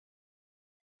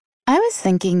I was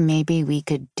thinking maybe we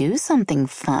could do something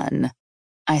fun,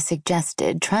 I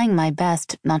suggested, trying my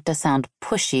best not to sound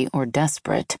pushy or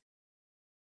desperate.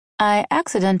 I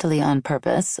accidentally on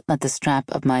purpose let the strap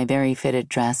of my very fitted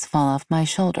dress fall off my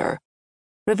shoulder,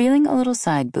 revealing a little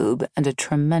side boob and a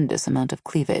tremendous amount of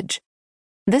cleavage.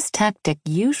 This tactic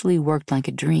usually worked like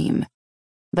a dream,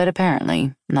 but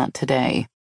apparently not today.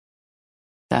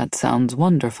 That sounds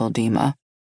wonderful, Dima.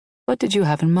 What did you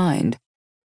have in mind?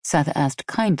 Seth asked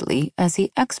kindly as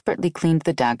he expertly cleaned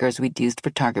the daggers we'd used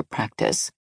for target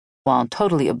practice, while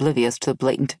totally oblivious to the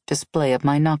blatant display of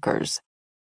my knockers.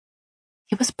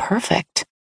 He was perfect,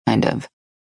 kind of.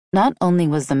 Not only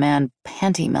was the man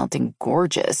panty-melting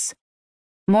gorgeous,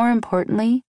 more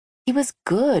importantly, he was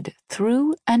good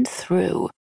through and through.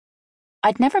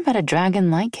 I'd never met a dragon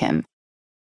like him.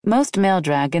 Most male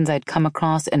dragons I'd come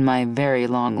across in my very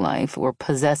long life were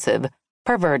possessive,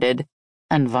 perverted,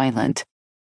 and violent.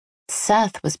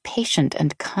 Seth was patient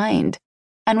and kind,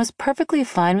 and was perfectly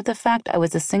fine with the fact I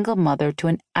was a single mother to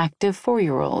an active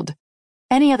 4-year-old.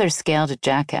 Any other scaled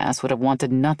jackass would have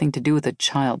wanted nothing to do with a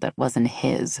child that wasn't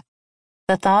his.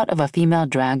 The thought of a female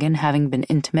dragon having been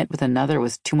intimate with another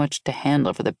was too much to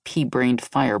handle for the pea-brained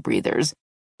fire-breathers,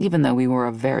 even though we were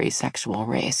a very sexual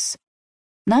race.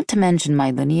 Not to mention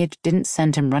my lineage didn't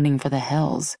send him running for the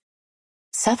hills.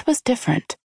 Seth was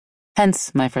different,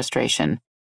 hence my frustration,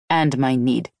 and my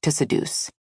need to seduce.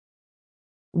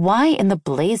 Why in the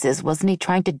blazes wasn't he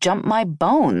trying to jump my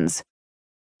bones?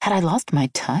 Had I lost my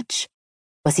touch?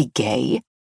 Was he gay?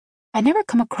 I never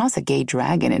come across a gay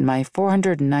dragon in my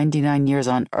 499 years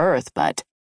on Earth, but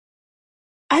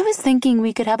I was thinking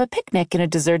we could have a picnic in a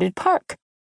deserted park.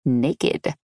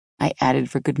 Naked, I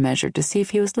added for good measure to see if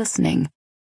he was listening.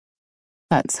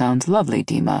 That sounds lovely,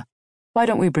 Dima. Why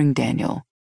don't we bring Daniel?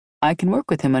 I can work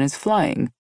with him on his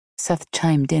flying, Seth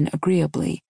chimed in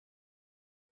agreeably.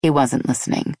 He wasn't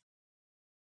listening.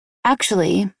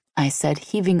 Actually, I said,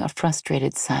 heaving a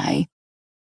frustrated sigh,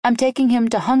 I'm taking him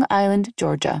to Hung Island,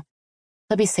 Georgia.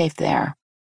 He'll be safe there.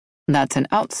 That's an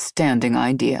outstanding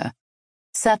idea,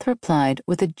 Seth replied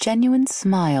with a genuine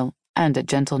smile and a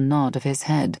gentle nod of his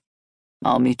head.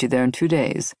 I'll meet you there in 2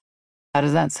 days. How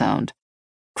does that sound?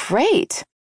 Great,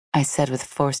 I said with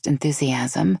forced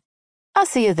enthusiasm. I'll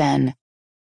see you then.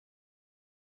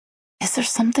 Is there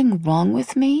something wrong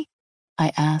with me?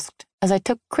 I asked as I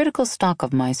took critical stock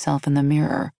of myself in the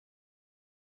mirror.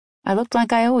 I looked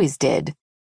like I always did.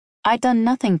 I'd done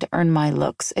nothing to earn my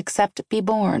looks except be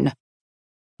born.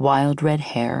 Wild red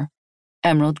hair,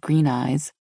 emerald green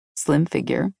eyes, slim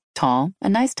figure, tall,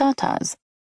 and nice tatas,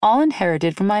 all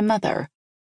inherited from my mother.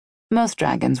 Most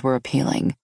dragons were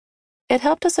appealing. It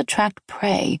helped us attract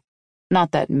prey,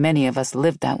 not that many of us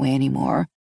lived that way anymore.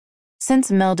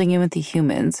 Since melding in with the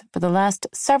humans for the last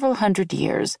several hundred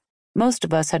years, most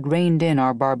of us had reined in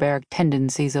our barbaric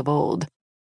tendencies of old.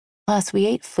 Plus, we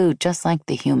ate food just like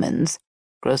the humans.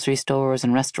 Grocery stores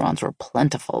and restaurants were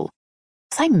plentiful.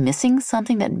 Was I missing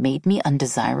something that made me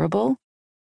undesirable?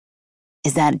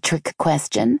 Is that a trick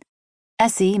question?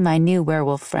 Essie, my new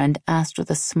werewolf friend, asked with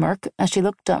a smirk as she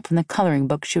looked up from the coloring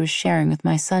book she was sharing with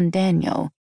my son Daniel.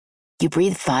 You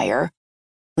breathe fire.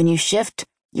 When you shift,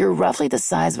 you're roughly the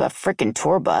size of a frickin'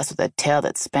 tour bus with a tail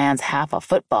that spans half a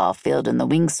football field and the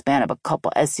wingspan of a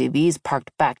couple SUVs parked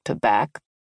back to back.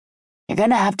 You're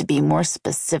gonna have to be more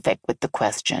specific with the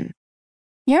question.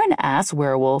 You're an ass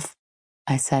werewolf,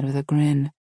 I said with a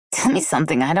grin. Tell me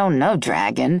something I don't know,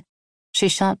 dragon. She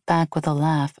shot back with a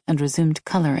laugh and resumed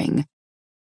coloring.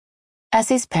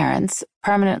 Essie's parents,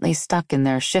 permanently stuck in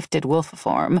their shifted wolf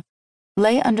form,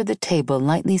 lay under the table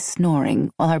lightly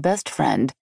snoring while her best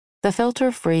friend, the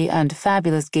filter-free and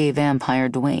fabulous gay vampire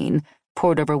Dwayne,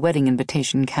 pored over wedding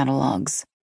invitation catalogs.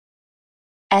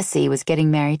 Essie was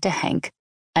getting married to Hank,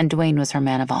 and Dwayne was her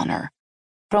man of honor.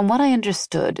 From what I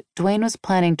understood, Dwayne was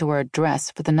planning to wear a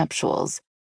dress for the nuptials.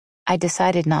 I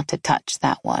decided not to touch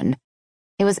that one.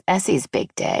 It was Essie's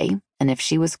big day, and if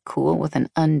she was cool with an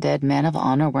undead man of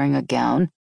honor wearing a gown,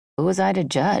 who was I to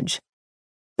judge?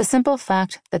 The simple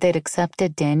fact that they'd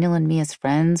accepted Daniel and me as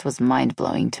friends was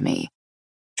mind-blowing to me.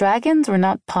 Dragons were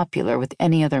not popular with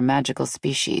any other magical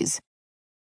species.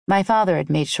 My father had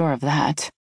made sure of that.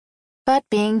 But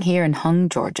being here in Hung,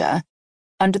 Georgia,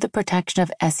 under the protection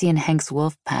of Essie and Hank's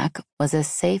wolf pack, was as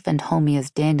safe and homey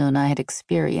as Daniel and I had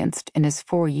experienced in his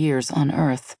 4 years on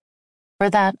Earth. For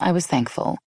that, I was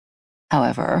thankful.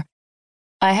 However,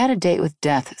 I had a date with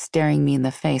death staring me in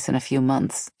the face in a few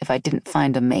months if I didn't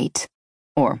find a mate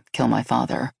or kill my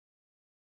father.